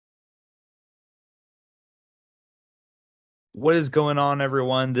What is going on,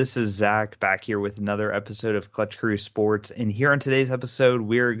 everyone? This is Zach back here with another episode of Clutch Crew Sports. And here on today's episode,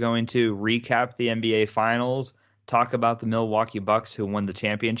 we're going to recap the NBA Finals, talk about the Milwaukee Bucks who won the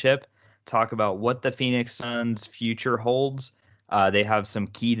championship, talk about what the Phoenix Suns' future holds. They have some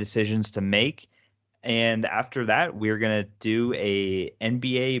key decisions to make. And after that, we're going to do a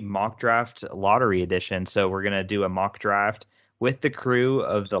NBA mock draft lottery edition. So we're going to do a mock draft with the crew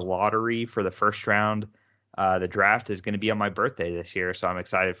of the lottery for the first round. The draft is going to be on my birthday this year, so I'm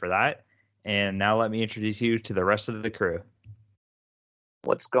excited for that. And now let me introduce you to the rest of the crew.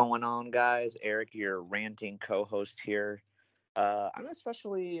 What's going on, guys? Eric, your ranting co-host here. I'm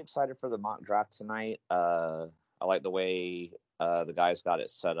especially excited for the mock draft tonight. I like the way the guys got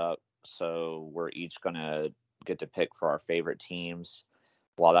it set up. So we're each going to get to pick for our favorite teams.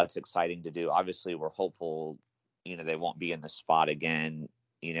 While that's exciting to do, obviously we're hopeful, they won't be in the spot again,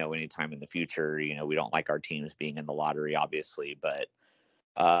 anytime in the future. We don't like our teams being in the lottery, obviously, but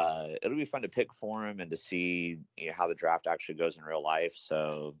it'll be fun to pick for him and to see how the draft actually goes in real life.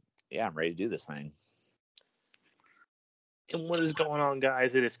 So yeah, I'm ready to do this thing. And what is going on,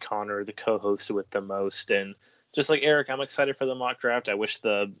 guys? It is Connor, the co-host with the most. And just like Eric, I'm excited for the mock draft. I wish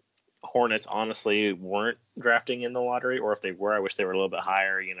the Hornets honestly weren't drafting in the lottery, or if they were, I wish they were a little bit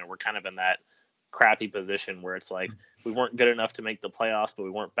higher. We're kind of in that crappy position where it's like we weren't good enough to make the playoffs, but we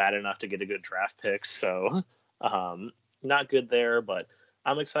weren't bad enough to get a good draft pick. So not good there, but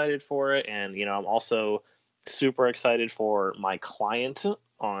I'm excited for it. And, I'm also super excited for my client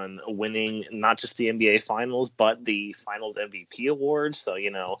on winning not just the NBA Finals, but the Finals MVP award. So,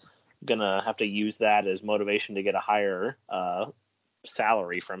 gonna have to use that as motivation to get a higher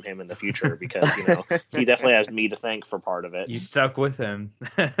salary from him in the future because, he definitely has me to thank for part of it. You stuck with him.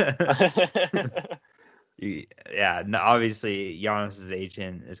 Yeah, no, obviously Giannis's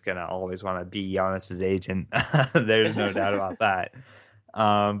agent is gonna always want to be Giannis's agent. There's no doubt about that.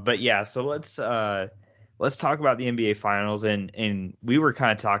 But yeah, so let's talk about the NBA Finals, and we were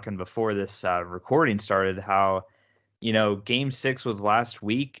kind of talking before this recording started how Game 6 was last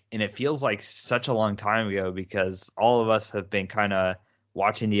week, and it feels like such a long time ago because all of us have been kind of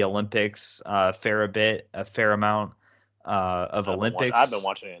watching the Olympics a fair amount of Olympics. I've been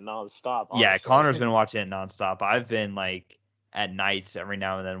watching it nonstop. Honestly. Yeah, Connor's been watching it nonstop. I've been like at nights every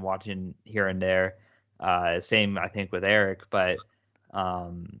now and then watching here and there. Same, I think, with Eric, but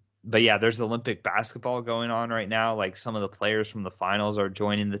yeah, there's Olympic basketball going on right now. Like some of the players from the finals are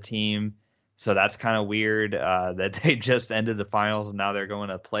joining the team. So that's kind of weird that they just ended the finals and now they're going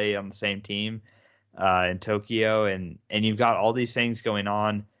to play on the same team in Tokyo. And you've got all these things going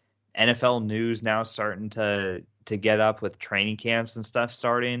on. NFL news now starting to get up with training camps and stuff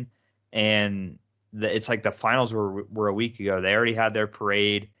starting. And it's like the finals were a week ago. They already had their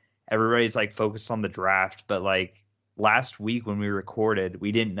parade. Everybody's like focused on the draft. But like last week when we recorded,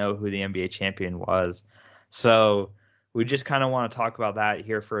 we didn't know who the NBA champion was. So we just kind of want to talk about that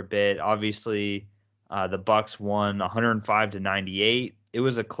here for a bit. Obviously, the Bucks won 105-98. It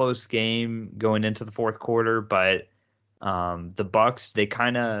was a close game going into the fourth quarter, but the Bucks they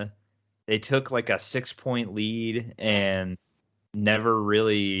took like a 6-point lead and never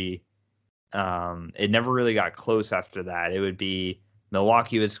really it never really got close after that. It would be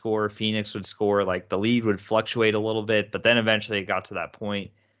Milwaukee would score, Phoenix would score, like the lead would fluctuate a little bit, but then eventually it got to that point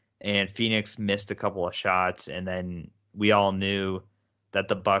and Phoenix missed a couple of shots, and then we all knew that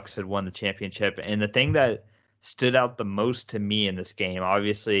the Bucks had won the championship. And the thing that stood out the most to me in this game,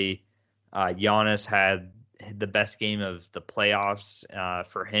 obviously, Giannis had the best game of the playoffs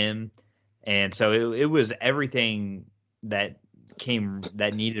for him, and so it was everything that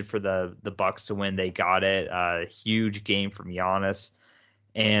needed for the Bucks to win. They got it. A huge game from Giannis,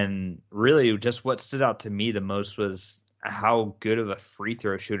 and really, just what stood out to me the most was how good of a free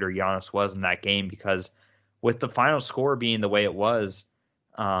throw shooter Giannis was in that game because with the final score being the way it was,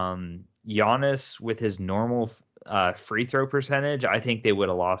 Giannis with his normal free throw percentage, I think they would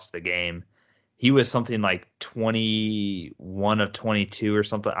have lost the game. He was something like 21 of 22 or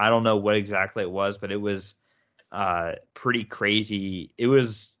something. I don't know what exactly it was, but it was pretty crazy. It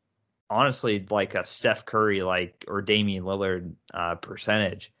was honestly like a Steph Curry or Damian Lillard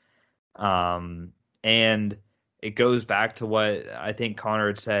percentage. And it goes back to what I think Connor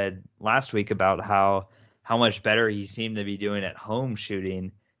had said last week about how much better he seemed to be doing at home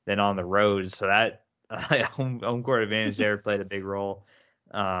shooting than on the road. So that home court advantage there played a big role.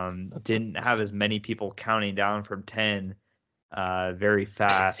 Didn't have as many people counting down from 10 very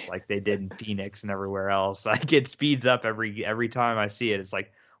fast like they did in Phoenix and everywhere else. Like it speeds up every time I see it. It's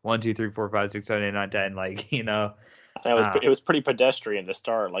like 1, 2, 3, 4, 5, 6, 7, 8, 9, 10. Like it was pretty pedestrian to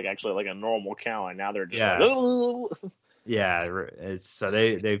start. Like actually like a normal count, and now they're just like, oh. Yeah, so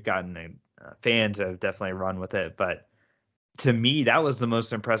they've gotten fans have definitely run with it, but to me, that was the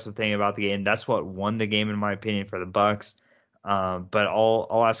most impressive thing about the game. That's what won the game, in my opinion, for the Bucks. But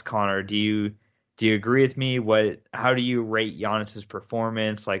I'll ask Connor, do you agree with me? How do you rate Giannis's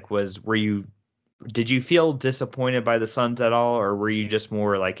performance? Like, did you feel disappointed by the Suns at all, or were you just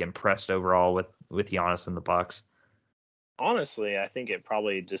more like impressed overall with Giannis and the Bucks? Honestly, I think it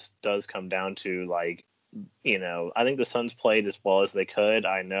probably just does come down to like, I think the Suns played as well as they could.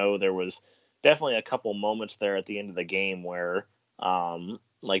 I know there was definitely a couple moments there at the end of the game where,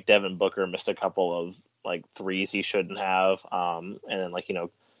 like Devin Booker missed a couple of like threes he shouldn't have, and then like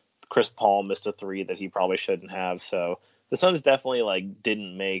Chris Paul missed a three that he probably shouldn't have. So the Suns definitely like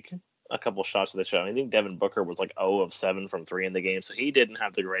didn't make a couple shots of the show. I think Devin Booker was like 0 of 7 from 3 in the game, so he didn't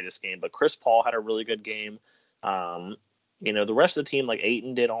have the greatest game. But Chris Paul had a really good game. Um, the rest of the team, like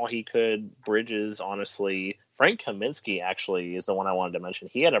Ayton did all he could. Bridges, honestly, Frank Kaminsky actually is the one I wanted to mention.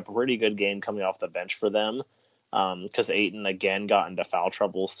 He had a pretty good game coming off the bench for them because Ayton again got into foul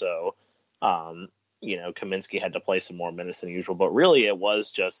trouble. So, Kaminsky had to play some more minutes than usual. But really, it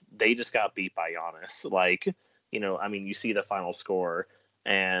was just they just got beat by Giannis. Like, you see the final score,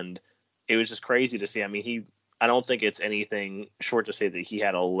 and it was just crazy to see. I mean, I don't think it's anything short to say that he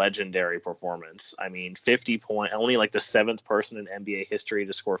had a legendary performance. I mean, 50 point, only like the 7th person in NBA history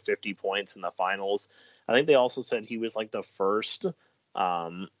to score 50 points in the finals. I think they also said he was like the first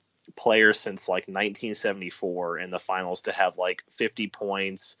player since like 1974 in the finals to have like 50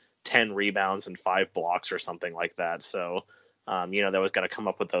 points, 10 rebounds, and 5 blocks or something like that. So, that was going to come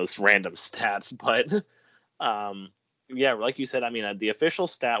up with those random stats. But yeah, like you said, I mean, the official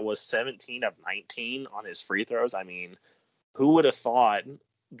stat was 17 of 19 on his free throws. I mean, who would have thought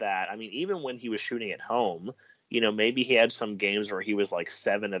that? I mean, even when he was shooting at home, maybe he had some games where he was like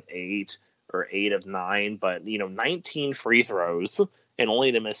 7 of 8 or 8 of 9, but 19 free throws and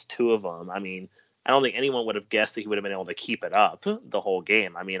only to miss 2 of them. I mean, I don't think anyone would have guessed that he would have been able to keep it up the whole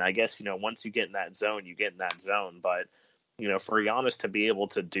game. I mean, I guess, once you get in that zone, you get in that zone. But, for Giannis to be able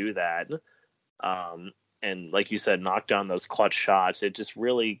to do that, and like you said, knock down those clutch shots, it just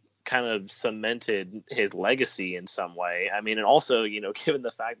really kind of cemented his legacy in some way. I mean, and also, given the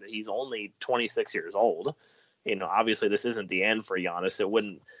fact that he's only 26 years old, obviously this isn't the end for Giannis.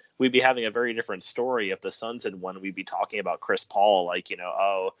 We'd be having a very different story if the Suns had won. We'd be talking about Chris Paul, like,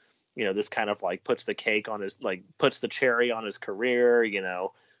 this kind of like puts the cherry on his career,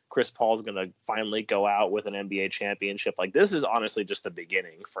 Chris Paul's going to finally go out with an NBA championship. Like, this is honestly just the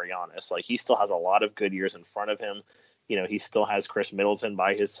beginning for Giannis. Like, he still has a lot of good years in front of him. He still has Chris Middleton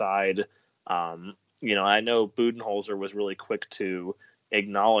by his side. I know Budenholzer was really quick to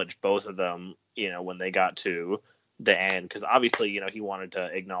acknowledge both of them, when they got to the end, because obviously, he wanted to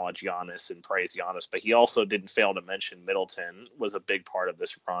acknowledge Giannis and praise Giannis, but he also didn't fail to mention Middleton was a big part of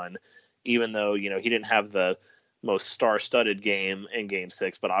this run, even though, he didn't have the most star-studded game in Game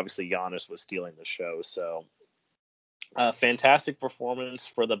 6, but obviously Giannis was stealing the show. So, fantastic performance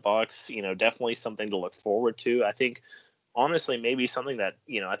for the Bucks. Definitely something to look forward to. I think, honestly, maybe something that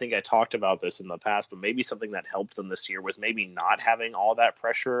I think I talked about this in the past, but maybe something that helped them this year was maybe not having all that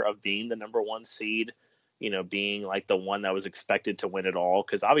pressure of being the number 1 seed. Being like the one that was expected to win it all.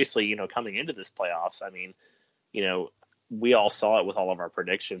 Because obviously, coming into this playoffs, I mean, we all saw it with all of our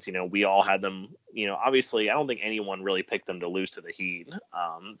predictions. We all had them, obviously, I don't think anyone really picked them to lose to the Heat.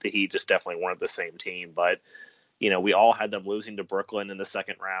 The Heat just definitely weren't the same team, but, we all had them losing to Brooklyn in the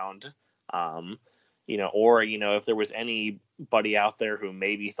second round. Or, if there was anybody out there who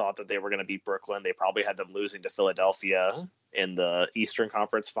maybe thought that they were going to beat Brooklyn, they probably had them losing to Philadelphia in the Eastern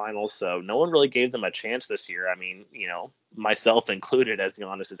Conference Finals. So no one really gave them a chance this year. I mean, myself included as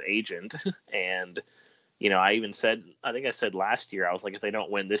Giannis's agent. And, I even said, I think I said last year, I was like, if they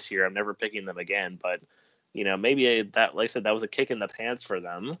don't win this year, I'm never picking them again. But, maybe that, like I said, that was a kick in the pants for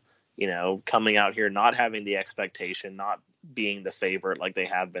them, coming out here, not having the expectation, not being the favorite like they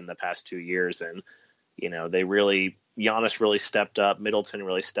have been the past 2 years. And, Giannis really stepped up, Middleton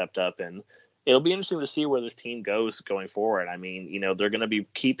really stepped up, and it'll be interesting to see where this team goes going forward. I mean, they're going to be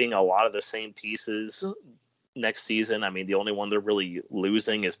keeping a lot of the same pieces next season. I mean, the only one they're really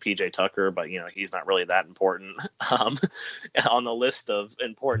losing is PJ Tucker, but he's not really that important on the list of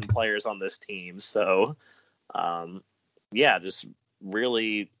important players on this team. So, just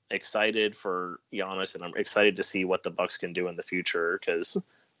really excited for Giannis, and I'm excited to see what the Bucks can do in the future, because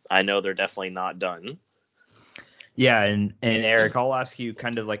I know they're definitely not done. Yeah, and Eric, I'll ask you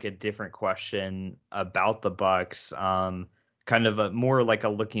kind of like a different question about the Bucks. Kind of a more like a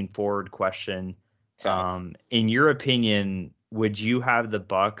looking forward question. Okay. In your opinion, would you have the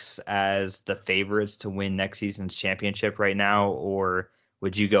Bucks as the favorites to win next season's championship right now, or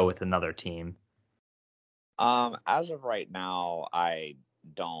would you go with another team? As of right now, I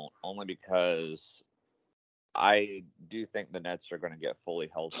don't, only because I do think the Nets are going to get fully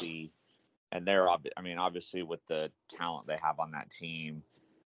healthy, and obviously with the talent they have on that team,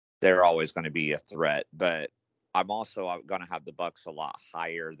 they're always going to be a threat. But I'm also going to have the Bucks a lot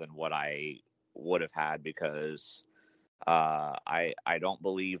higher than what I would have had, because I don't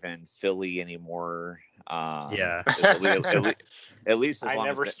believe in Philly anymore. Yeah. At least as I long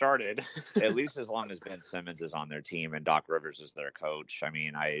never as started. at least as long as Ben Simmons is on their team and Doc Rivers is their coach. I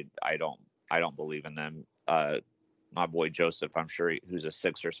mean, I don't believe in them. My boy Joseph, I'm sure who's a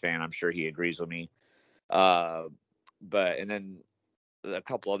Sixers fan, I'm sure he agrees with me. But and then a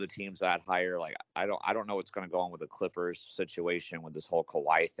couple other teams that I'd hire, like I don't know what's going to go on with the Clippers situation with this whole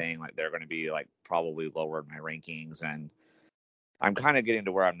Kawhi thing. Like they're going to be like probably lower in my rankings, and I'm kind of getting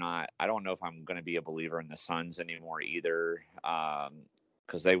to where I don't know if I'm going to be a believer in the Suns anymore either.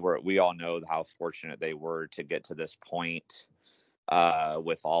 Because we all know how fortunate they were to get to this point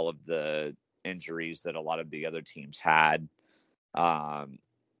with all of the injuries that a lot of the other teams had. I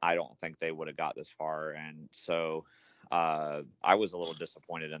don't think they would have got this far. And so I was a little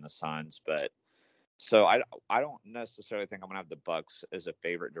disappointed in the Suns, but so I don't necessarily think I'm going to have the Bucks as a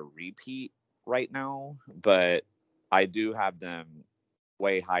favorite to repeat right now, but I do have them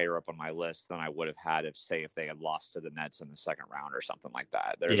way higher up on my list than I would have had if they had lost to the Nets in the second round or something like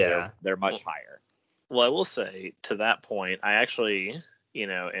that. They're much higher. Well, I will say to that point, I actually,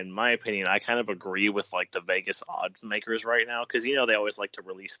 in my opinion, I kind of agree with like the Vegas odds makers right now, because they always like to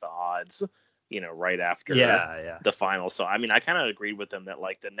release the odds, right after the final. So I mean, I kind of agreed with them that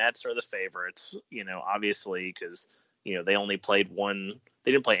like the Nets are the favorites, obviously, because they only played one.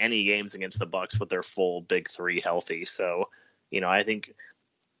 They didn't play any games against the Bucks with their full big three healthy. So I think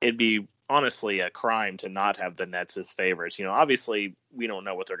it'd be honestly a crime to not have the Nets as favorites. Obviously we don't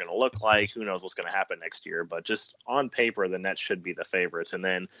know what they're going to look like. Who knows what's going to happen next year, but just on paper, the Nets should be the favorites. And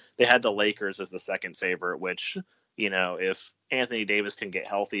then they had the Lakers as the second favorite, which, if Anthony Davis can get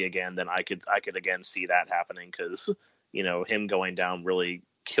healthy again, then I could again see that happening, because, him going down really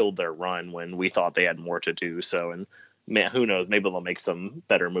killed their run when we thought they had more to do. So, and man, who knows, maybe they'll make some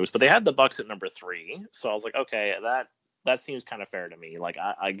better moves, but they had the Bucks at number 3. So I was like, okay, that seems kind of fair to me. Like,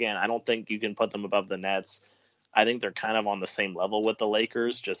 I don't think you can put them above the Nets. I think they're kind of on the same level with the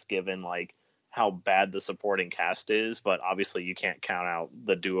Lakers, just given like how bad the supporting cast is. But obviously, you can't count out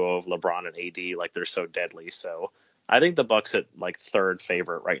the duo of LeBron and AD. Like, they're so deadly. So I think the Bucks at like third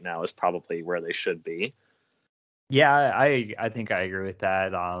favorite right now is probably where they should be. Yeah, I think I agree with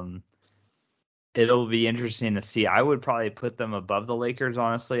that. It'll be interesting to see. I would probably put them above the Lakers,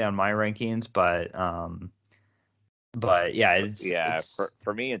 honestly, on my rankings, but yeah, it's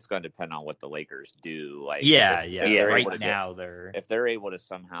for me, it's going to depend on what the Lakers do. Like, if they're able to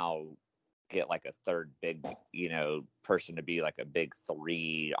somehow get like a third big, person to be like a big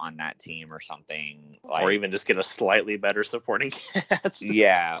 3 on that team or something, or even just get a slightly better supporting cast.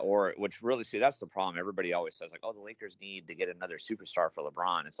 Yeah, that's the problem. Everybody always says like, oh, the Lakers need to get another superstar for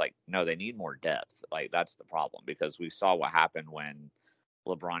LeBron. It's like, no, they need more depth. Like, that's the problem, because we saw what happened when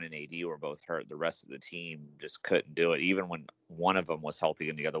LeBron and AD were both hurt. The rest of the team just couldn't do it. Even when one of them was healthy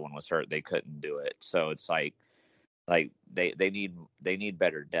and the other one was hurt, they couldn't do it. So it's like they need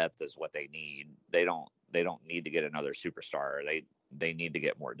better depth is what they need. They don't need to get another superstar. They need to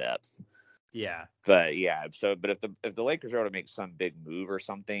get more depth. Yeah. But if the Lakers are able to make some big move or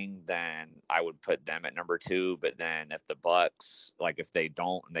something, then I would put them at number 2. But then if the Bucks, like if they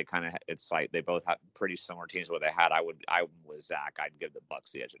don't, and it's like they both have pretty similar teams what they had, I'm with Zach. I'd give the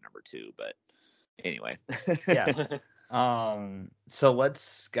Bucks the edge at number 2. But anyway. Yeah. So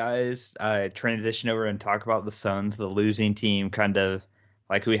let's guys transition over and talk about the Suns, the losing team, kind of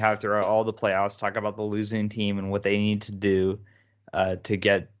like we have throughout all the playoffs. Talk about the losing team and what they need to do to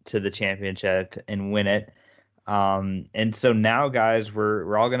get to the championship and win it. And so now, guys,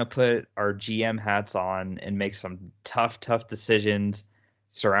 we're all gonna put our GM hats on and make some tough decisions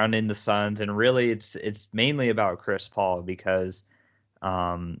surrounding the Suns. And really, it's mainly about Chris Paul, because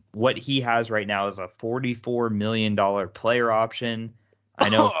what he has right now is a $44 million player option. I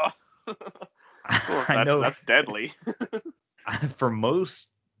know. I know that's deadly. For most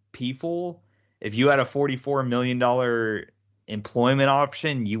people, if you had a $44 million employment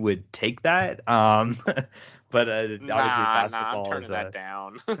option, you would take that. But obviously, basketball I'm turning is that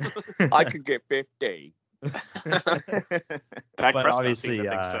down. I could get 50. But obviously,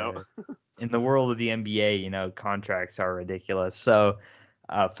 in the world of the NBA, contracts are ridiculous. So,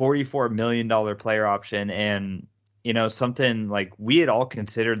 $44 million player option, and something like we had all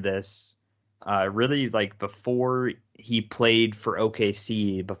considered this really like before he played for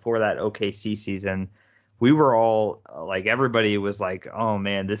OKC, before that OKC season. We were all like, everybody was like, "Oh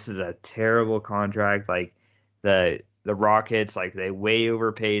man, this is a terrible contract." Like the Rockets, like they way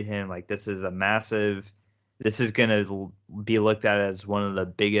overpaid him. Like this is a massive. This is gonna be looked at as one of the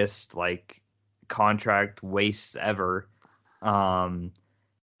biggest like contract wastes ever. Um,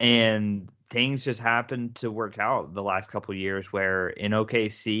 and things just happened to work out the last couple of years where in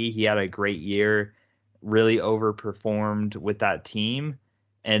OKC he had a great year, really overperformed with that team,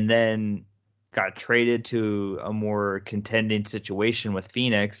 and then got traded to a more contending situation with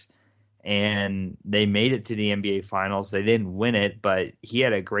Phoenix, and they made it to the NBA finals. They didn't win it, but he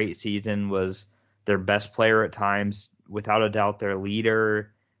had a great season, was their best player at times, without a doubt their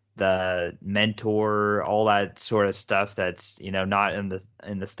leader, the mentor, all that sort of stuff that's, not in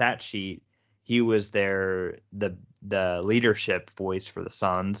the stat sheet. He was the leadership voice for the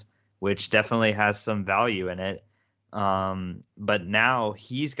Suns, which definitely has some value in it. But now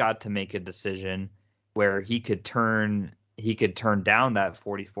he's got to make a decision where he could turn down that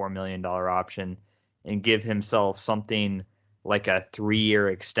 $44 million option and give himself something like a 3-year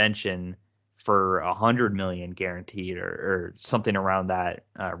extension for $100 million guaranteed, or something around that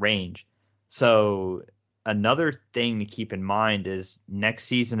range. So another thing to keep in mind is next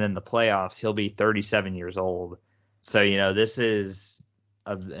season in the playoffs, he'll be 37 years old. So, this is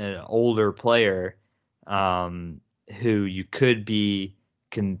an older player who you could be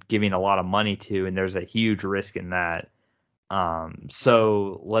giving a lot of money to, and there's a huge risk in that.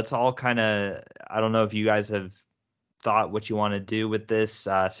 So let's all kind of, I don't know if you guys have thought what you want to do with this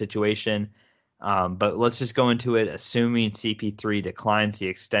situation, but let's just go into it, assuming CP3 declines the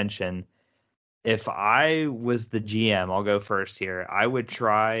extension. If I was the GM, I'll go first here. I would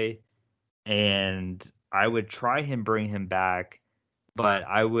try him, bring him back, but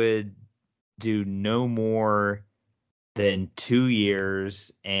I would do no more than 2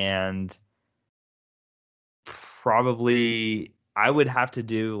 years, and probably I would have to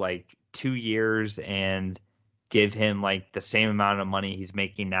do like 2 years and give him like the same amount of money he's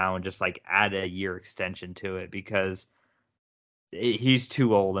making now and just like add a year extension to it, because he's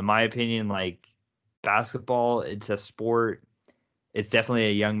too old in my opinion. Like basketball, it's a sport. It's definitely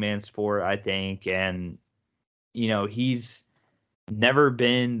a young man's sport, I think, and he's never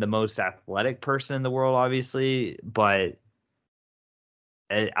been the most athletic person in the world, obviously, but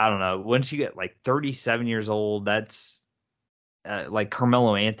I don't know. Once you get like 37 years old, that's like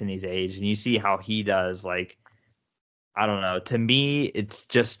Carmelo Anthony's age, and you see how he does. Like, I don't know. To me, it's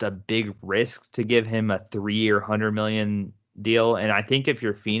just a big risk to give him a 3-year, $100 million deal. And I think if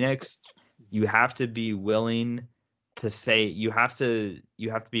you're Phoenix, you have to be willing to say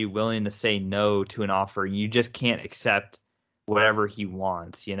be willing to say no to an offer. You just can't accept whatever he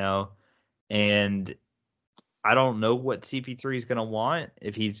wants, And I don't know what CP3 is going to want,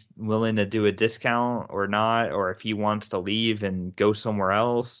 if he's willing to do a discount or not, or if he wants to leave and go somewhere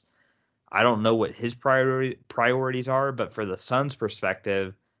else. I don't know what his priorities are, but for the Suns'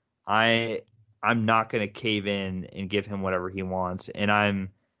 perspective, I'm not going to cave in and give him whatever he wants, and I'm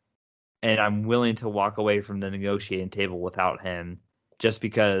willing to walk away from the negotiating table without him, just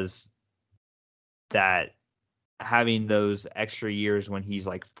because that having those extra years when he's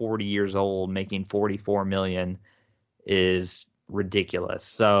like 40 years old making 44 million is ridiculous.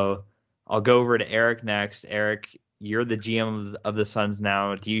 So I'll go over to Eric next. Eric, you're the GM of the Suns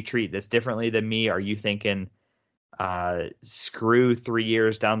now. Do you treat this differently than me? Are you thinking, screw 3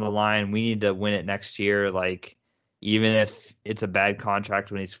 years down the line, we need to win it next year, like even if it's a bad contract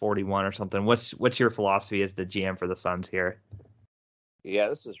when he's 41 or something? What's your philosophy as the GM for the Suns here? Yeah,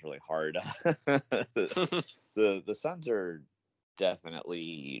 this is really hard. The Suns are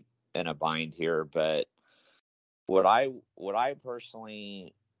definitely in a bind here, but what I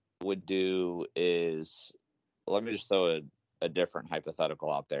personally would do is, let me just throw a different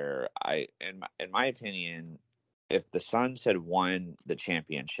hypothetical out there. In my opinion, if the Suns had won the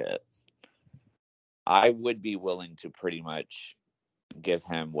championship, I would be willing to pretty much give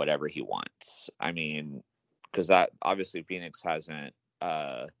him whatever he wants. I mean, because that obviously Phoenix hasn't.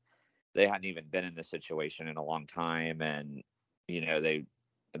 They hadn't even been in this situation in a long time, and they,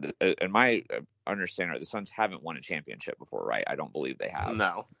 in my understanding, the Suns haven't won a championship before, right? I don't believe they have.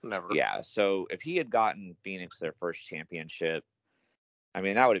 No, never. Yeah, so if he had gotten Phoenix their first championship, I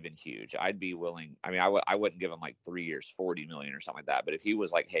mean, that would have been huge. I'd be willing. I mean, I wouldn't give him like 3 years, 40 million or something like that. But if he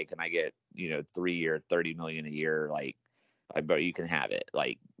was like, hey, can I get 3-year, 30 million a year? Like, I bet you can have it.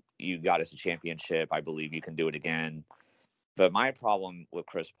 Like, you got us a championship. I believe you can do it again. But my problem with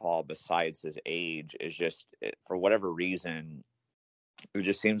Chris Paul, besides his age, is just for whatever reason, it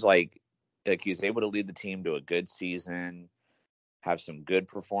just seems like he's able to lead the team to a good season, have some good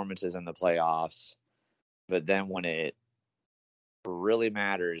performances in the playoffs, but then when it really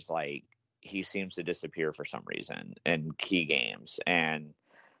matters, like he seems to disappear for some reason in key games. And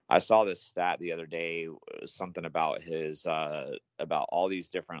I saw this stat the other day, something about his about all these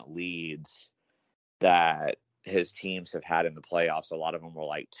different leads that his teams have had in the playoffs. A lot of them were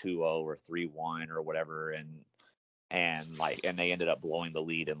like 2-0 or 3-1 or whatever, and they ended up blowing the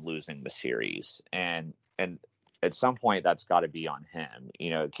lead and losing the series. And at some point that's got to be on him.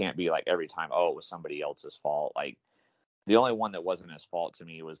 It can't be like every time, oh, it was somebody else's fault. Like the only one that wasn't his fault to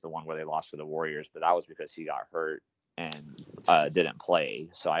me was the one where they lost to the Warriors, but that was because he got hurt and didn't play.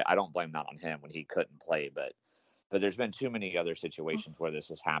 So I don't blame that on him when he couldn't play. But there's been too many other situations where this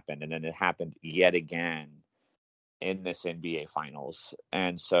has happened, and then it happened yet again in this NBA Finals.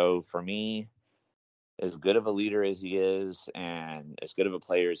 And so for me, as good of a leader as he is and as good of a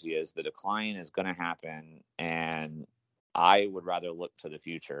player as he is, the decline is going to happen. And I would rather look to the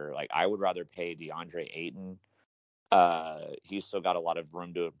future. Like I would rather pay DeAndre Ayton. He's still got a lot of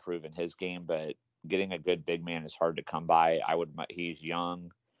room to improve in his game, but getting a good big man is hard to come by. He's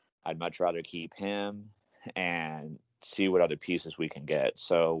young. I'd much rather keep him and see what other pieces we can get.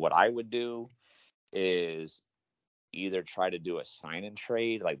 So what I would do is either try to do a sign and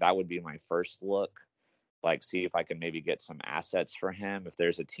trade. Like that would be my first look. Like see if I can maybe get some assets for him. If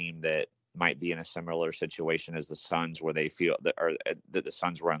there's a team that might be in a similar situation as the Suns, where they feel that the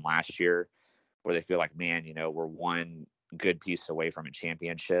Suns were in last year, where they feel like, man, we're one good piece away from a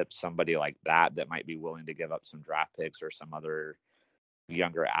championship. Somebody like that might be willing to give up some draft picks or some other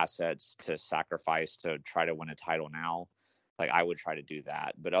younger assets to sacrifice to try to win a title now. Like I would try to do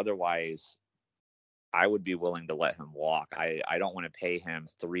that. But otherwise, I would be willing to let him walk. I don't want to pay him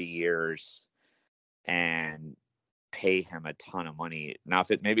 3 years and pay him a ton of money. Now,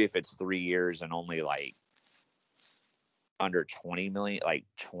 if it's 3 years and only like under 20 million, like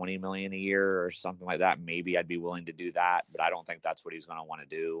 20 million a year or something like that, maybe I'd be willing to do that, but I don't think that's what he's going to want to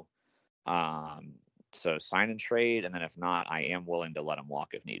do. So sign and trade. And then if not, I am willing to let him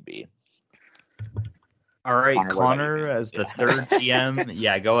walk if need be. All right, Connor as the third GM.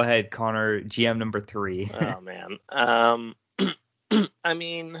 Yeah, go ahead, Connor, GM number 3. Oh man. I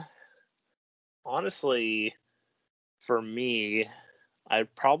mean, honestly, for me,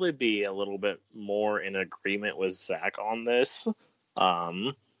 I'd probably be a little bit more in agreement with Zach on this.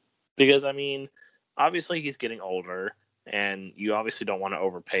 Because I mean, obviously he's getting older and you obviously don't want to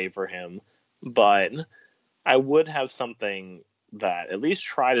overpay for him, but I would have something that at least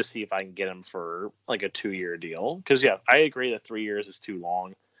try to see if I can get him for like a 2-year deal. Because yeah, I agree that 3 years is too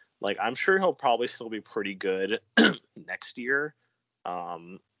long. Like I'm sure he'll probably still be pretty good next year.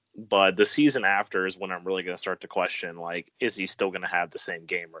 But the season after is when I'm really going to start to question, like, is he still going to have the same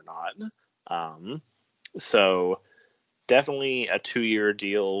game or not? So definitely a 2-year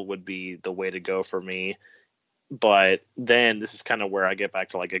deal would be the way to go for me. But then this is kind of where I get back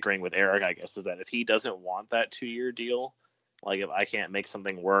to like agreeing with Eric, I guess, is that if he doesn't want that 2-year deal, like if I can't make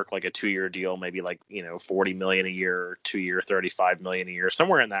something work, like a 2-year deal, maybe like, 40 million a year, 2-year, 35 million a year,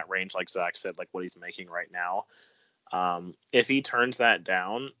 somewhere in that range, like Zach said, like what he's making right now. If he turns that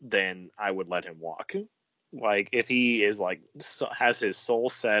down, then I would let him walk. Like if he is like has his soul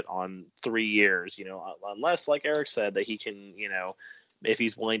set on 3 years, unless like Eric said that he can, if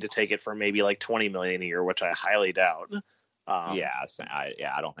he's willing to take it for maybe like 20 million a year, which I highly doubt.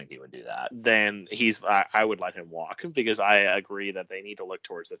 I don't think he would do that. Then I would let him walk because I agree that they need to look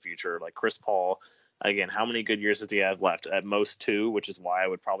towards the future. Like Chris Paul, again, how many good years does he have left? At most 2, which is why I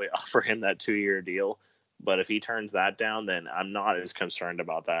would probably offer him that 2-year deal. But if he turns that down, then I'm not as concerned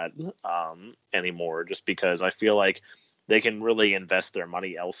about that anymore, just because I feel like they can really invest their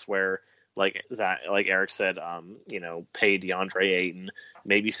money elsewhere. Like Eric said, pay DeAndre Ayton,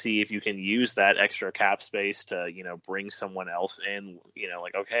 maybe see if you can use that extra cap space to, bring someone else in,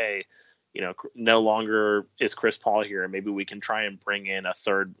 okay, no longer is Chris Paul here. Maybe we can try and bring in a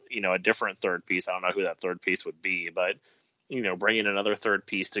third, a different third piece. I don't know who that third piece would be, but bring in another third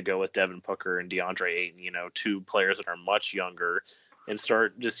piece to go with Devin Booker and DeAndre Ayton, 2 players that are much younger, and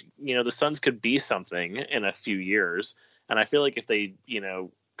start just, the Suns could be something in a few years. And I feel like if they,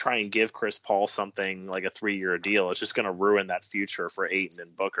 try and give Chris Paul something like a 3-year deal, it's just going to ruin that future for Ayton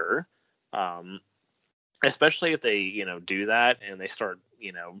and Booker. Especially if they, do that and they start,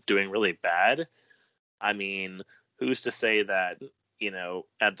 doing really bad. I mean, who's to say that,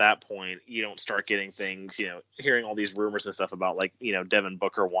 at that point, you don't start getting things, hearing all these rumors and stuff about like, Devin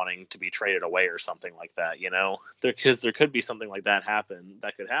Booker wanting to be traded away or something like that, because there could be something like that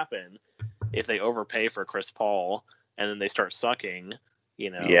could happen if they overpay for Chris Paul and then they start sucking.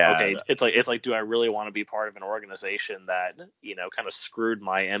 Okay, it's like, do I really want to be part of an organization that, kind of screwed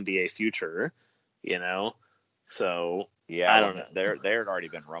my NBA future, So yeah, I don't know. There had already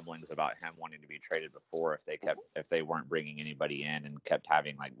been rumblings about him wanting to be traded before if they weren't bringing anybody in and kept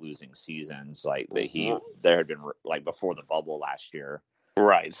having like losing seasons, like there had been like before the bubble last year.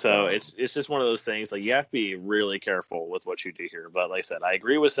 Right. So it's just one of those things. Like, you have to be really careful with what you do here. But like I said, I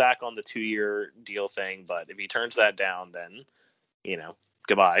agree with Zach on the 2-year deal thing. But if he turns that down, then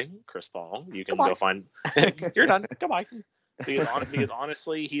goodbye, Chris Paul. You can go find. You're done. Goodbye. Because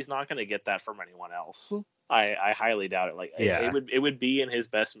honestly, he's not going to get that from anyone else. I highly doubt it. Like, it would be in his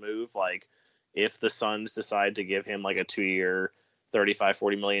best move. Like, if the Suns decide to give him like a 2-year,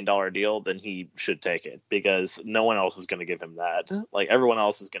 $35-40 million deal, then he should take it, because no one else is going to give him that. Like, everyone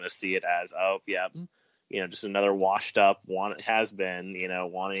else is going to see it as, oh yeah, just another washed up wanting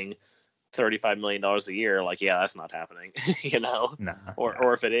 $35 million a year. Like, yeah, that's not happening. Nah,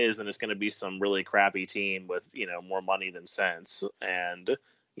 or if it is, then it's going to be some really crappy team with more money than sense. And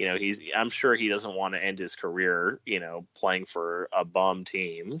I'm sure he doesn't want to end his career playing for a bum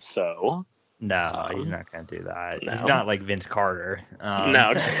team. So no, he's not going to do that. No. He's not like Vince Carter.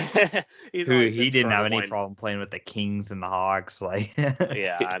 No, who he didn't have any problem playing with the Kings and the Hawks. Like,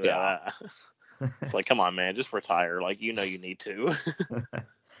 yeah, I know. It's like, come on, man, just retire. Like, you need to.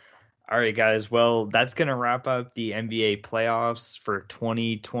 All right, guys. Well, that's going to wrap up the NBA playoffs for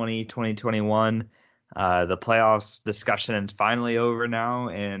 2020-2021. The playoffs discussion is finally over now,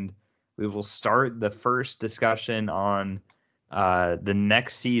 and we will start the first discussion on the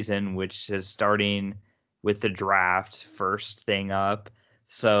next season, which is starting with the draft, first thing up.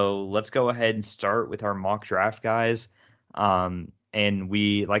 So let's go ahead and start with our mock draft, guys. And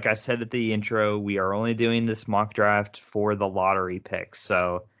we, like I said at the intro, we are only doing this mock draft for the lottery picks.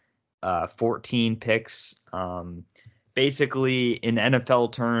 So 14 picks. Basically, in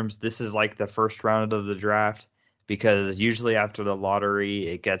NFL terms, this is like the first round of the draft, because usually after the lottery,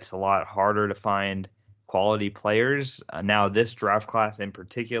 it gets a lot harder to find quality players. Now, this draft class in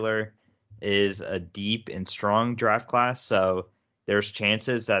particular is a deep and strong draft class, so there's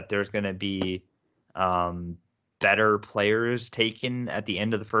chances that there's going to be better players taken at the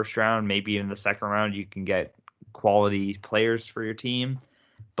end of the first round. Maybe in the second round, you can get quality players for your team.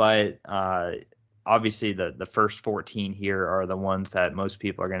 But obviously, the first 14 here are the ones that most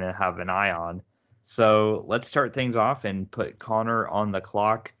people are going to have an eye on. So let's start things off and put Connor on the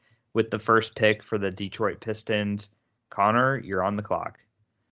clock with the first pick for the Detroit Pistons. Connor, you're on the clock.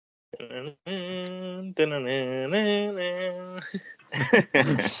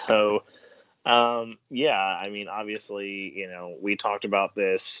 So, I mean, obviously, we talked about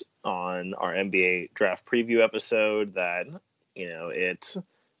this on our NBA draft preview episode that,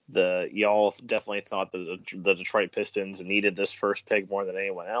 y'all definitely thought that the Detroit Pistons needed this first pick more than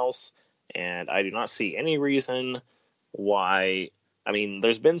anyone else. And I do not see any reason why. I mean,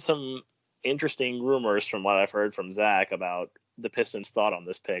 there's been some interesting rumors from what I've heard from Zach about the Pistons' thought on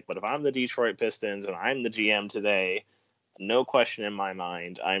this pick. But if I'm the Detroit Pistons and I'm the GM today, no question in my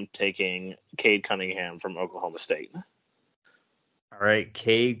mind, I'm taking Cade Cunningham from Oklahoma State. All right,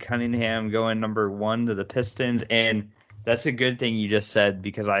 Cade Cunningham going number 1 to the Pistons. And that's a good thing you just said,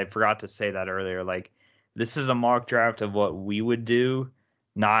 because I forgot to say that earlier. Like, this is a mock draft of what we would do,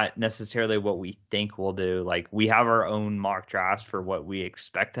 not necessarily what we think we'll do. Like, we have our own mock drafts for what we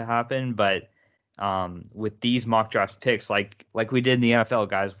expect to happen, but with these mock draft picks, like we did in the NFL,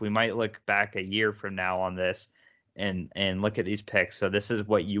 guys, we might look back a year from now on this and look at these picks. So this is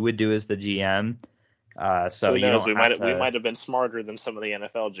what you would do as the GM. So who knows? we might have been smarter than some of the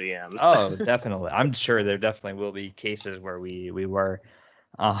NFL GMs. Oh, definitely. I'm sure there definitely will be cases where we were.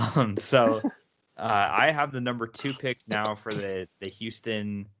 So I have the number 2 pick now for the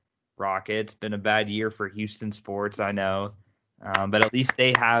Houston Rockets. Been a bad year for Houston sports, I know, but at least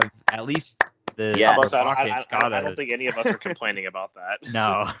they have the Rockets got. I don't think any of us are complaining about that.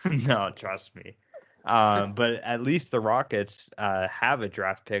 No, trust me. But at least the Rockets have a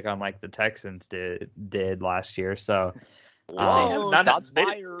draft pick, unlike the Texans did last year. So they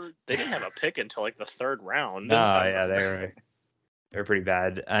didn't have a pick until like the 3rd round. No, yeah, they're pretty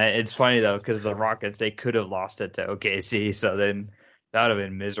bad. It's funny though, because the Rockets, they could have lost it to OKC, so then that would have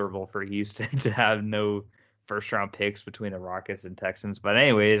been miserable for Houston to have no first round picks between the Rockets and Texans. But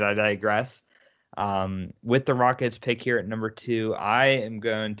anyways, I digress. With the Rockets pick here at number 2, I am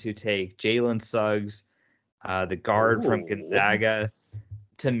going to take Jalen Suggs the guard from Ooh. Gonzaga.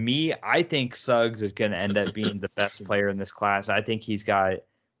 To me, I think Suggs is going to end up being the best player in this class. I think he's got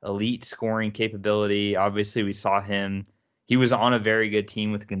elite scoring capability. Obviously, we saw him. He was on a very good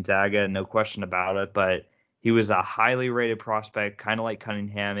team with Gonzaga, no question about it, but he was a highly rated prospect, kind of like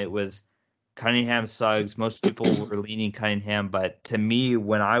Cunningham. It was Cunningham, Suggs. Most people were leaning Cunningham, but to me,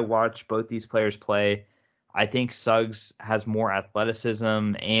 when I watch both these players play, I think Suggs has more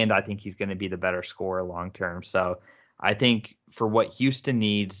athleticism, and I think he's going to be the better scorer long term. So I think for what Houston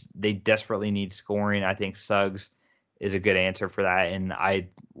needs, they desperately need scoring. I think Suggs is a good answer for that, and I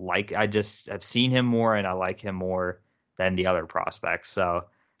just have seen him more, and I like him more than the other prospects. So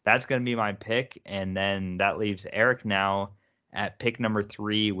that's going to be my pick, and then that leaves Eric now at pick number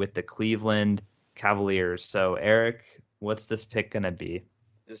 3 with the Cleveland Cavaliers. So Eric, what's this pick going to be?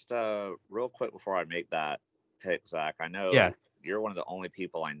 Just real quick before I make that pick, Zach, I know Yeah. you're one of the only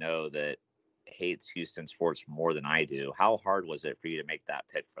people I know that hates Houston sports more than I do. How hard was it for you to make that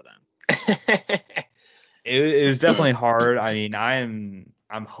pick for them? It was definitely hard. I mean,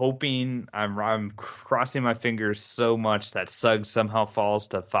 I'm hoping, I'm crossing my fingers so much that Suggs somehow falls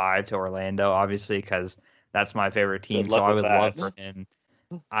to 5 to Orlando, obviously, because that's my favorite team. Good So luck I with would that. love for him.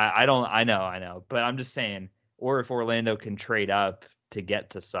 I know, but I'm just saying, or if Orlando can trade up to get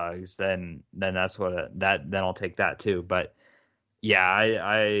to Suggs, then that's then I'll take that too. But yeah,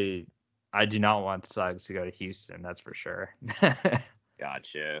 I do not want Suggs to go to Houston. That's for sure.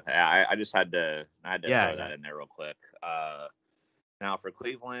 Gotcha. I just had to throw that in there real quick. Now for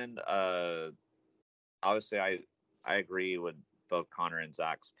Cleveland, obviously I agree with both Connor and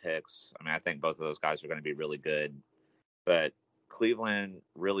Zach's picks. I mean, I think both of those guys are going to be really good, but Cleveland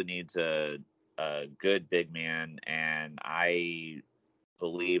really needs a good big man, and I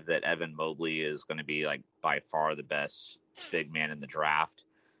believe that Evan Mobley is going to be like by far the best big man in the draft.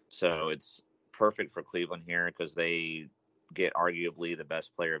 So it's perfect for Cleveland here because they get arguably the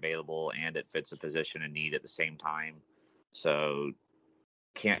best player available, and it fits a position in need at the same time. So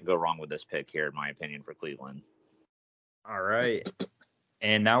can't go wrong with this pick here, in my opinion, for Cleveland. All right.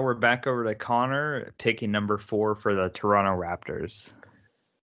 And now we're back over to Connor picking number 4 for the Toronto Raptors.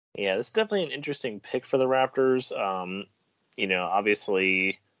 Yeah, this is definitely an interesting pick for the Raptors.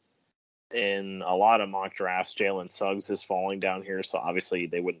 Obviously, in a lot of mock drafts, Jalen Suggs is falling down here, so obviously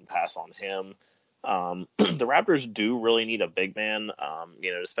they wouldn't pass on him. The Raptors do really need a big man,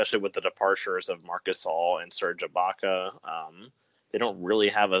 especially with the departures of Marcus Gasol and Serge Ibaka. They don't really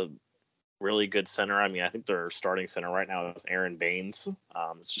have a really good center. I mean, I think their starting center right now is Aaron Baines.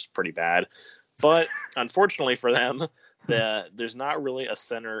 It's just pretty bad. But unfortunately for them, there's not really a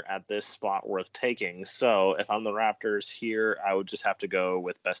center at this spot worth taking. So if I'm the Raptors here, I would just have to go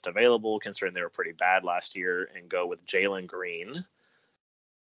with best available, considering they were pretty bad last year, and go with Jalen Green.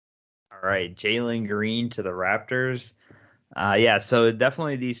 All right, Jalen Green to the Raptors. Yeah, so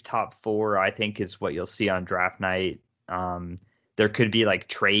definitely these top 4, I think, is what you'll see on draft night. There could be like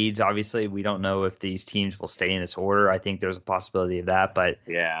trades. Obviously, we don't know if these teams will stay in this order. I think there's a possibility of that, but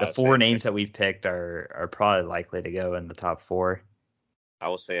yeah, the 4 names that we've picked are probably likely to go in the top 4. I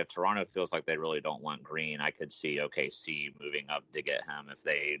will say if Toronto feels like they really don't want Green, I could see OKC moving up to get him if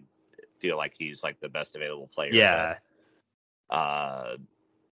they feel like he's like the best available player. Yeah. But,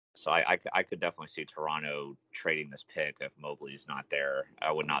 so I could definitely see Toronto trading this pick if Mobley's not there.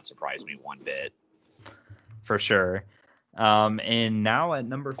 It would not surprise me one bit. For sure. And now at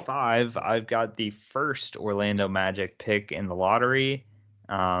number 5, I've got the first Orlando Magic pick in the lottery.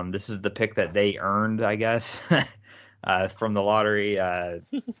 This is the pick that they earned, I guess, from the lottery.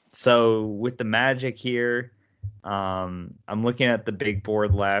 So with the Magic here, I'm looking at the big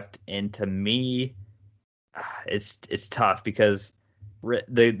board left, and to me, it's tough because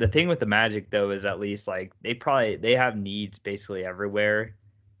the thing with the Magic though is at least like they have needs basically everywhere,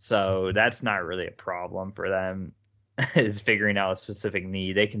 so that's not really a problem for them. Is figuring out a specific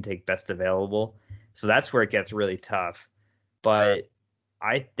need. They can take best available, so that's where it gets really tough. But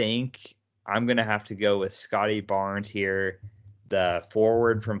I think I'm gonna have to go with Scotty Barnes here, the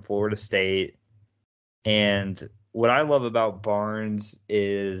forward from Florida State. And what I love about Barnes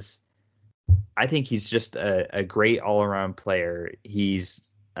is I think he's just a great all-around player. He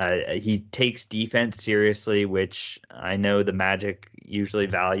takes defense seriously, which I know the Magic usually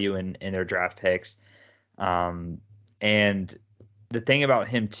value in their draft picks. And the thing about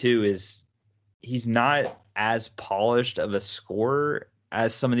him too is he's not as polished of a scorer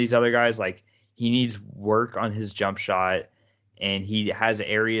as some of these other guys. Like he needs work on his jump shot, and he has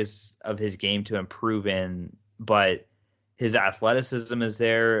areas of his game to improve in, but his athleticism is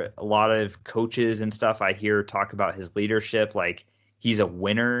there. A lot of coaches and stuff I hear talk about his leadership. Like he's a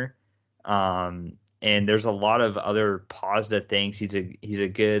winner. and there's a lot of other positive things. He's a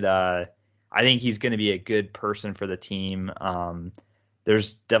good. I think he's going to be a good person for the team.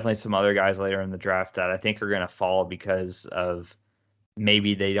 There's definitely some other guys later in the draft that I think are going to fall because of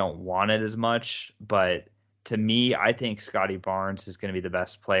maybe they don't want it as much. But to me, I think Scotty Barnes is going to be the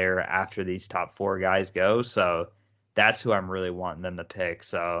best player after these top 4 guys go. So that's who I'm really wanting them to pick.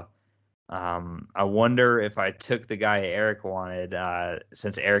 So I wonder if I took the guy Eric wanted,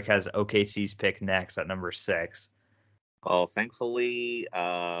 since Eric has OKC's pick next at number 6. Well, thankfully,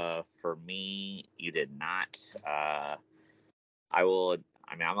 for me, you did not. I will.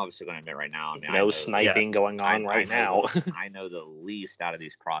 I mean, I'm obviously going to admit right now. I mean, no sniping going on right now. I know the least out of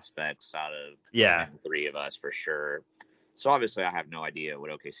these prospects out of Yeah. 3 of us for sure. So obviously, I have no idea what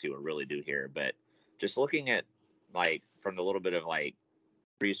OKC would really do here. But just looking at like from the little bit of like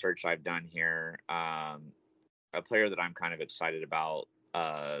research I've done here, a player that I'm kind of excited about.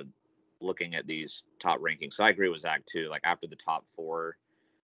 Looking at these top rankings, so I agree with Zach too. Like after the top 4,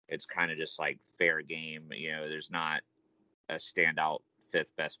 it's kind of just like fair game. You know, there's not a standout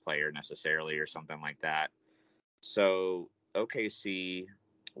 5th best player necessarily or something like that. So OKC,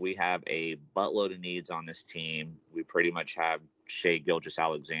 we have a buttload of needs on this team. We pretty much have Shai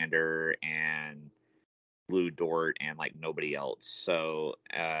Gilgeous-Alexander and Lou Dort and like nobody else. So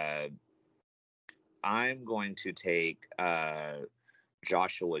I'm going to take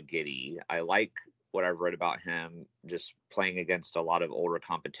Joshua Giddey. I like what I've read about him, just playing against a lot of older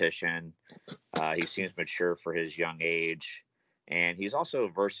competition. He seems mature for his young age. And he's also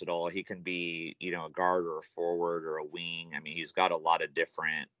versatile. He can be, you know, a guard or a forward or a wing. I mean, he's got a lot of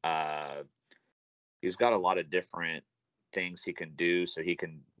different things he can do, so he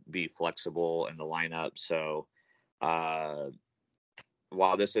can be flexible in the lineup. So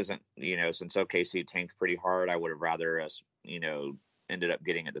while this isn't, you know, since OKC tanked pretty hard, I would have rather us, you know, ended up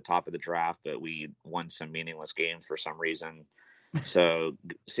getting at the top of the draft, but we won some meaningless games for some reason. So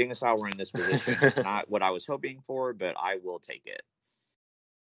seeing as how we're in this position is not what I was hoping for, but I will take it.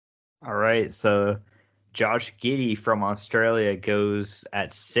 All right. So Josh Giddey from Australia goes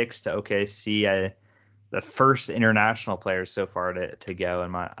at 6 to OKC. The first international player so far to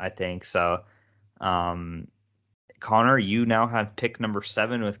go, I think. So, Connor, you now have pick number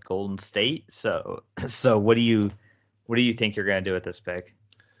 7 with Golden State. So what do you think you're going to do with this pick?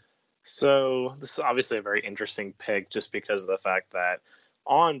 So this is obviously a very interesting pick just because of the fact that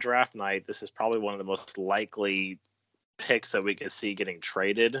on draft night, this is probably one of the most likely picks that we could see getting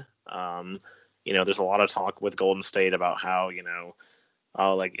traded. You know, there's a lot of talk with Golden State about how, you know,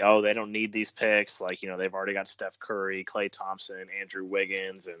 they don't need these picks. Like, you know, they've already got Steph Curry, Klay Thompson, Andrew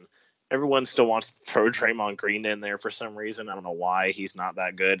Wiggins, and everyone still wants to throw Draymond Green in there for some reason. I don't know why he's not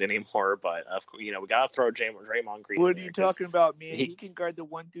that good anymore, but of course, you know, we got to throw Draymond Green. What are you talking about, man? He can guard the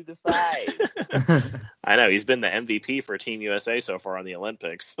 1 through the 5. I know he's been the MVP for Team USA so far on the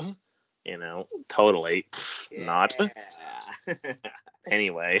Olympics. You know, totally not.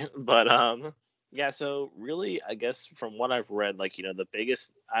 Anyway, but yeah. So really, I guess from what I've read, like, you know, the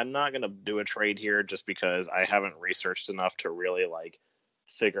biggest. I'm not gonna do a trade here just because I haven't researched enough to really like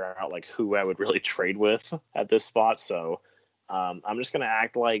figure out like who I would really trade with at this spot. So I'm just going to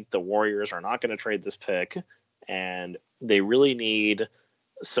act like the Warriors are not going to trade this pick, and they really need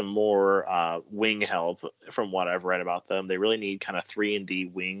some more wing help from what I've read about them. They really need kind of 3-and-D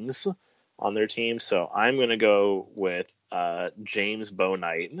wings on their team. So I'm going to go with James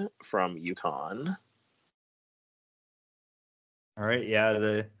Bouknight from UConn. All right.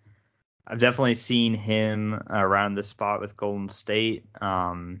 Yeah. I've definitely seen him around the spot with Golden State.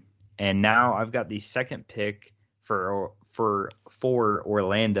 And now I've got the second pick for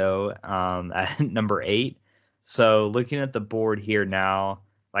Orlando at number 8. So looking at the board here now,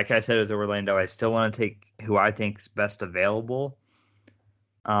 like I said with Orlando, I still want to take who I think is best available.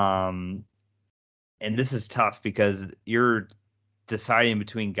 And this is tough because you're deciding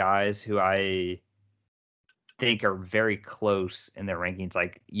between guys who I think are very close in their rankings.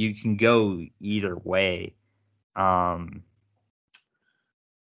 Like, you can go either way. And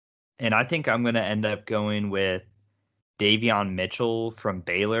I think I'm going to end up going with Davion Mitchell from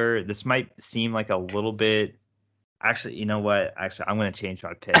Baylor. This might seem like a little bit. Actually, you know what? Actually, I'm going to change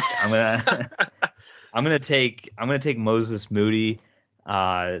my pick. I'm going to take Moses Moody,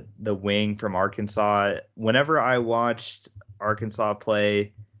 the wing from Arkansas. Whenever I watched Arkansas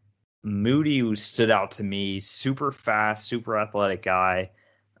play, Moody stood out to me. Super fast, super athletic guy.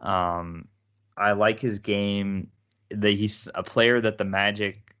 I like his game. He's a player that the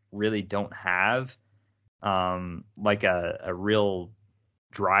Magic really don't have. Like a real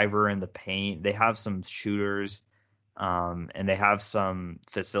driver in the paint. They have some shooters. and they have some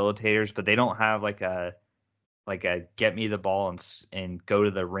facilitators, but they don't have like a get me the ball and go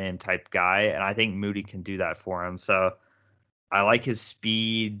to the rim type guy. And I think Moody can do that for him. So I like his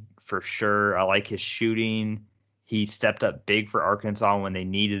speed for sure. I like his shooting. He stepped up big for Arkansas when they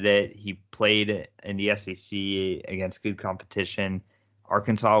needed it. He played in the SEC against good competition.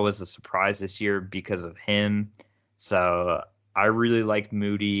 Arkansas was a surprise this year because of him. So I really like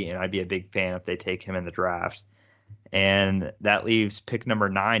Moody, and I'd be a big fan if they take him in the draft. And that leaves pick number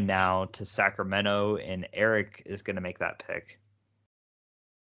 9 now to Sacramento, and Eric is going to make that pick.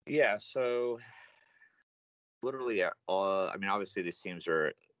 Yeah, so literally, I mean, obviously these teams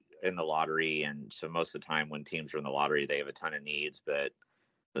are in the lottery, and so most of the time when teams are in the lottery, they have a ton of needs, but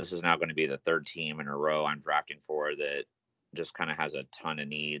this is now going to be the third team in a row I'm drafting for that just kind of has a ton of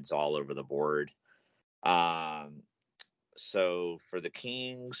needs all over the board. So for the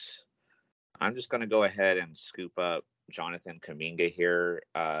Kings, I'm just going to go ahead and scoop up Jonathan Kuminga here.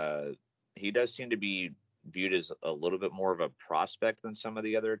 He does seem to be viewed as a little bit more of a prospect than some of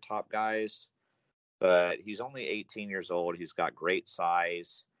the other top guys, but he's only 18 years old. He's got great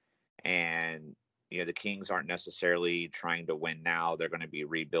size, and the Kings aren't necessarily trying to win now. They're going to be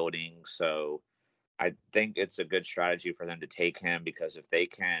rebuilding. So I think it's a good strategy for them to take him, because if they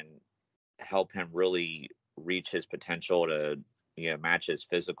can help him really reach his potential to match his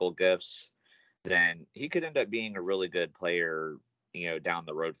physical gifts, then he could end up being a really good player down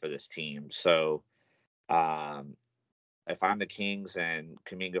the road for this team. So if I'm the Kings and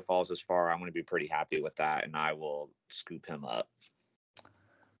Kuminga falls this far, I'm going to be pretty happy with that, and I will scoop him up.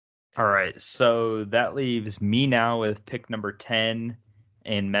 All right, so that leaves me now with pick number 10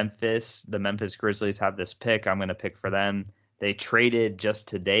 in Memphis. The Memphis Grizzlies have this pick. I'm going to pick for them. They traded just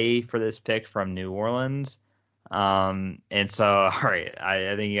today for this pick from New Orleans. And so, all right,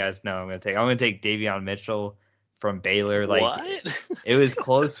 I think you guys know I'm going to take Davion Mitchell from Baylor. Like, it was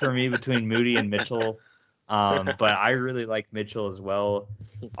close for me between Moody and Mitchell. But I really like Mitchell as well.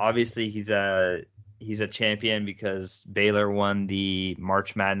 Obviously, he's a champion because Baylor won the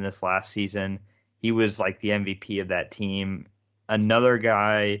March Madness last season. He was like the MVP of that team. Another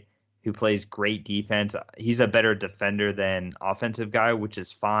guy who plays great defense. He's a better defender than offensive guy, which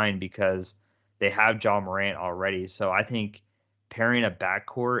is fine because they have Ja Morant already. So I think pairing a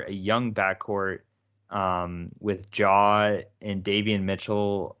young backcourt with Ja and Davion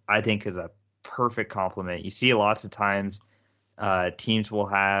Mitchell, I think is a perfect compliment. You see lots of times teams will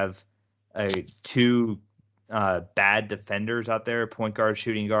have two bad defenders out there, point guard,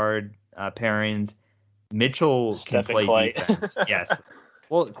 shooting guard pairings. Mitchell can play defense. Yes.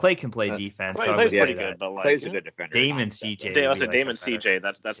 Well, Clay can play defense. Clay plays pretty good, but like, Clay's a good defender. Damon CJ. Damon CJ.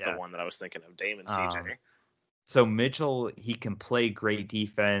 That's the one that I was thinking of. Damon CJ. So Mitchell, he can play great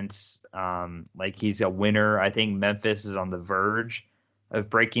defense. Like, he's a winner. I think Memphis is on the verge of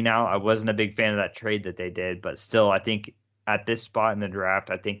breaking out. I wasn't a big fan of that trade that they did, but still, I think at this spot in the draft,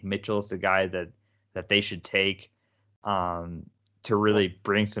 I think Mitchell's the guy that they should take to really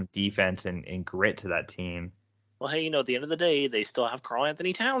bring some defense and grit to that team. Well, hey, at the end of the day, they still have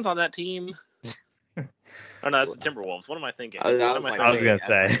Karl-Anthony Towns on that team. Oh, no, that's the Timberwolves. What am I thinking? I was going to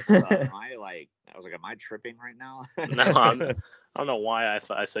say. Am I tripping right now? No, I don't know why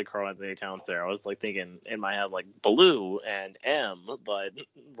I said Karl-Anthony Towns there. I was like thinking in my head like Blue and M, but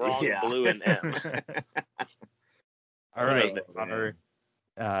wrong. Yeah. Blue and M. All right, Connor.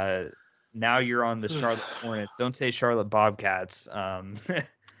 Now you're on the Charlotte Hornets. Don't say Charlotte Bobcats.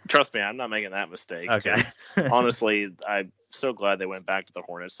 Trust me, I'm not making that mistake. Okay. Honestly, I'm so glad they went back to the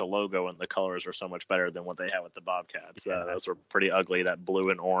Hornets. The logo and the colors are so much better than what they had with the Bobcats. Those were pretty ugly, that blue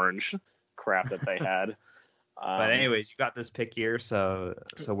and orange crap that they had. But anyways, you got this pick here, so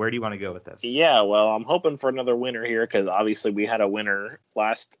where do you want to go with this? Yeah, well, I'm hoping for another winner here because obviously we had a winner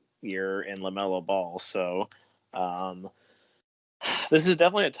last year in LaMelo Ball. So this is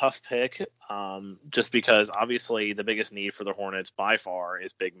definitely a tough pick just because obviously the biggest need for the Hornets by far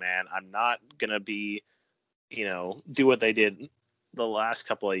is big man. I'm not going to be, do what they did the last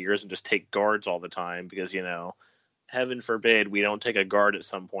couple of years and just take guards all the time because, heaven forbid we don't take a guard at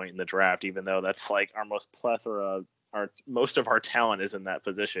some point in the draft, even though that's like our most plethora, most of our talent is in that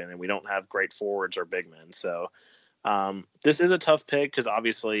position and we don't have great forwards or big men. So this is a tough pick because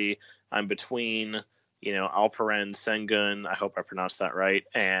obviously I'm between Alperen Sengun, I hope I pronounced that right,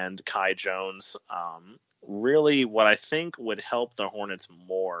 and Kai Jones. Really what I think would help the Hornets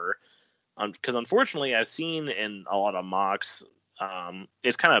more, because unfortunately I've seen in a lot of mocks,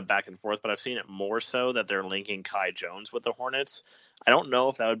 it's kind of back and forth, but I've seen it more so that they're linking Kai Jones with the Hornets. I don't know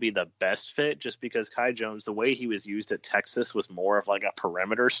if that would be the best fit just because Kai Jones, the way he was used at Texas was more of like a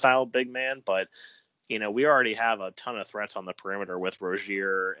perimeter style big man, but we already have a ton of threats on the perimeter with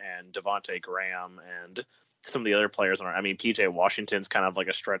Rozier and Devontae Graham and some of the other players. PJ Washington's kind of like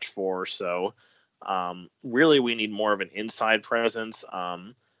a stretch four. So really we need more of an inside presence.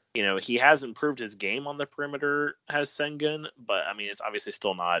 He has improved his game on the perimeter, has Sengun, but it's obviously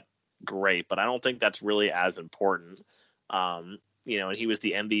still not great, but I don't think that's really as important. And he was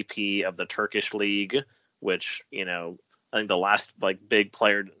the MVP of the Turkish league, which, I think the last big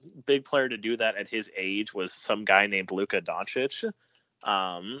player to do that at his age was some guy named Luka Doncic.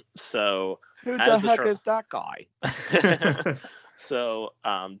 So who the heck is that guy? So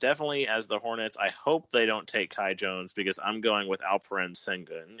definitely as the Hornets, I hope they don't take Kai Jones because I'm going with Alperen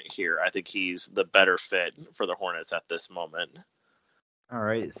Sengun here. I think he's the better fit for the Hornets at this moment. All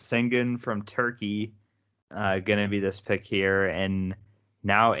right, Sengun from Turkey, gonna be this pick here, and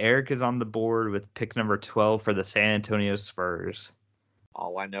now Eric is on the board with pick number 12 for the San Antonio Spurs.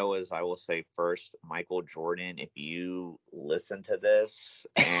 All I know is I will say first, Michael Jordan, if you listen to this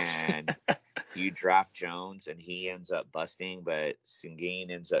and you draft Jones and he ends up busting, but Sengun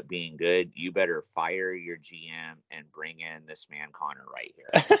ends up being good, you better fire your GM and bring in this man Connor right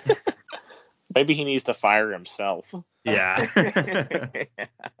here. Maybe he needs to fire himself. Yeah.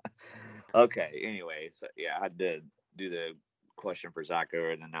 Okay. Anyway, so yeah, I had to do the question for Zach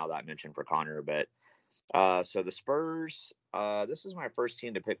and then now that mention for Connor. But so the Spurs, this is my first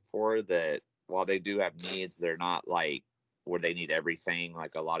team to pick for that. While they do have needs, they're not like where they need everything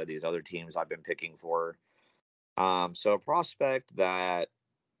like a lot of these other teams I've been picking for. So a prospect that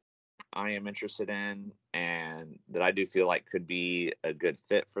I am interested in and that I do feel like could be a good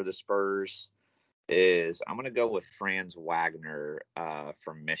fit for the Spurs is I'm going to go with Franz Wagner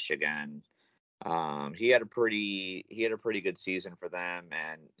from Michigan. He had a pretty good season for them,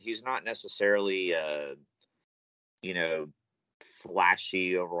 and he's not necessarily a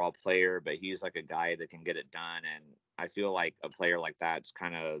flashy overall player, but he's like a guy that can get it done. And I feel like a player like that's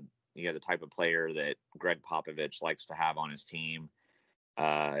kind of the type of player that Greg Popovich likes to have on his team.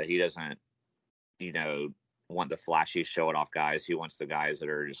 He doesn't want the flashy show it off guys. He wants the guys that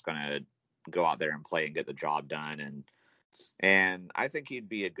are just going to go out there and play and get the job done. And I think he'd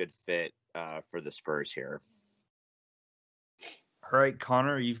be a good fit for the Spurs here. All right,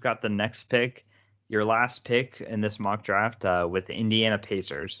 Connor, you've got the next pick, your last pick in this mock draft with the Indiana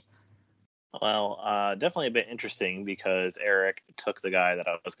Pacers. Well, definitely a bit interesting because Eric took the guy that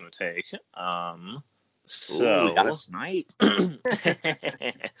I was going to take. So we got a snipe. It's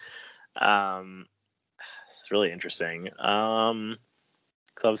really interesting.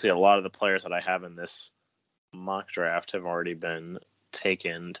 Because obviously a lot of the players that I have in this mock draft have already been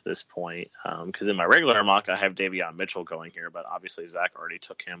taken to this point. Because in my regular mock, I have Davion Mitchell going here, but obviously Zach already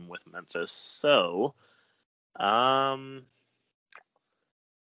took him with Memphis. So, I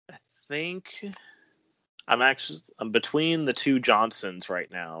think I'm between the two Johnsons right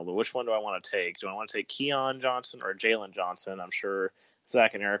now, but which one do I want to take? Do I want to take Keon Johnson or Jalen Johnson? I'm sure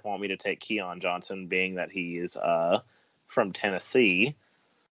Zach and Eric want me to take Keon Johnson, being that he's from Tennessee.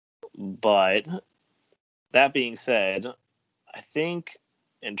 But that being said, I think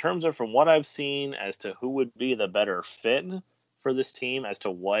in terms of from what I've seen as to who would be the better fit for this team as to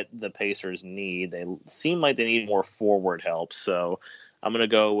what the Pacers need, they seem like they need more forward help. So I'm going to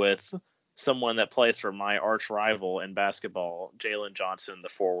go with someone that plays for my arch rival in basketball, Jalen Johnson, the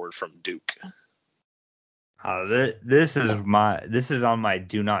forward from Duke. This is on my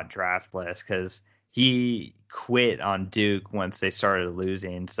do not draft list because he quit on Duke once they started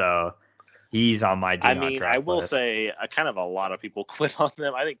losing. So he's on my do not draft list. I will say kind of a lot of people quit on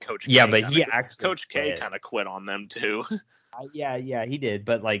them. I think Coach K kind of quit on them too. Yeah, he did.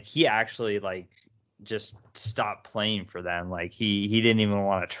 But he actually just stopped playing for them. He didn't even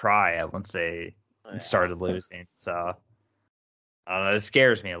want to try it once they started losing. So I don't know. It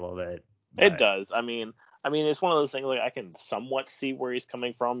scares me a little bit. But it does. It's one of those things I can somewhat see where he's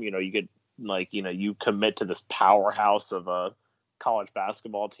coming from. You could you commit to this powerhouse of a college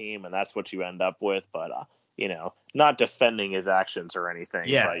basketball team, and that's what you end up with. But not defending his actions or anything.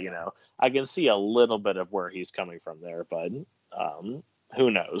 Yeah. But I can see a little bit of where he's coming from there. But who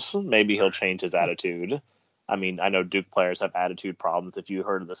knows? Maybe he'll change his attitude. I know Duke players have attitude problems. If you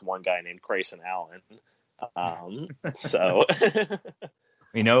heard of this one guy named Grayson Allen, so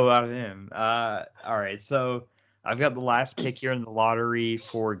we know about him. All right, so I've got the last pick here in the lottery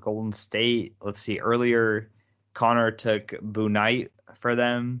for Golden State. Let's see. Earlier, Connor took Bouknight for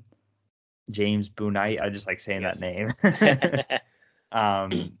them. James Bouknight. I just like saying that name.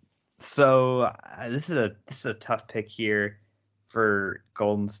 So this is a tough pick here for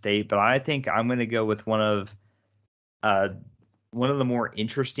Golden State, but I think I'm going to go with one of the more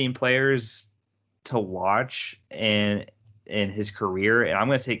interesting players to watch in his career, and I'm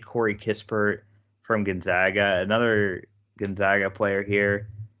going to take Corey Kispert from Gonzaga, another Gonzaga player here.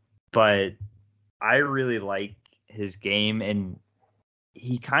 But I really like his game, and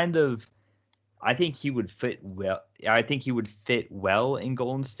he kind of, I think he would fit well. I think he would fit well in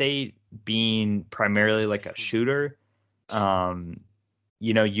Golden State, being primarily like a shooter.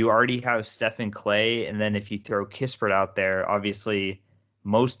 You already have Stephen Clay, and then if you throw Kispert out there, obviously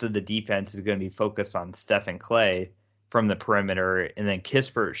most of the defense is going to be focused on Stephen Clay from the perimeter, and then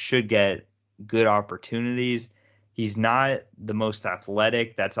Kispert should get good opportunities. He's not the most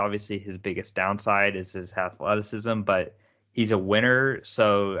athletic. That's obviously his biggest downside is his athleticism, but he's a winner,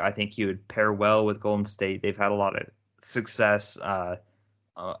 so I think he would pair well with Golden State. They've had a lot of success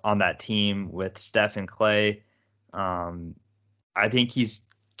on that team with Steph and Clay. I think he's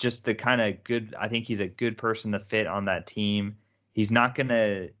just the kind of good. I think he's a good person to fit on that team. He's not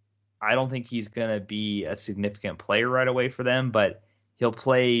gonna. I don't think he's gonna be a significant player right away for them, but he'll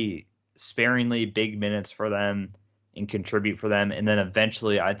play sparingly big minutes for them and contribute for them, and then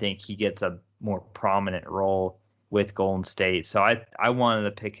eventually, I think he gets a more prominent role with Golden State. So I wanted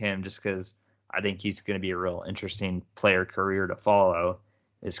to pick him just because I think he's going to be a real interesting player career to follow,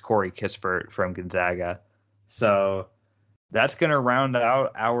 is Corey Kispert from Gonzaga. So that's going to round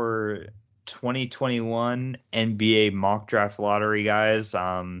out our 2021 NBA mock draft lottery, guys.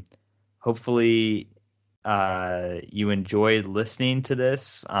 Hopefully you enjoyed listening to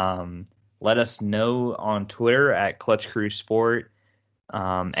this. Let us know on Twitter at Clutch Crew Sport.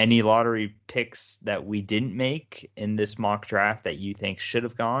 Any lottery picks that we didn't make in this mock draft that you think should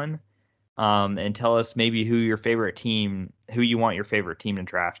have gone, and tell us maybe who you want your favorite team to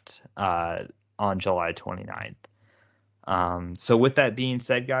draft on July 29th. So with that being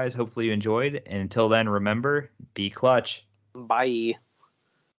said, guys, hopefully you enjoyed, and until then, remember, be clutch. Bye.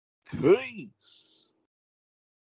 Peace.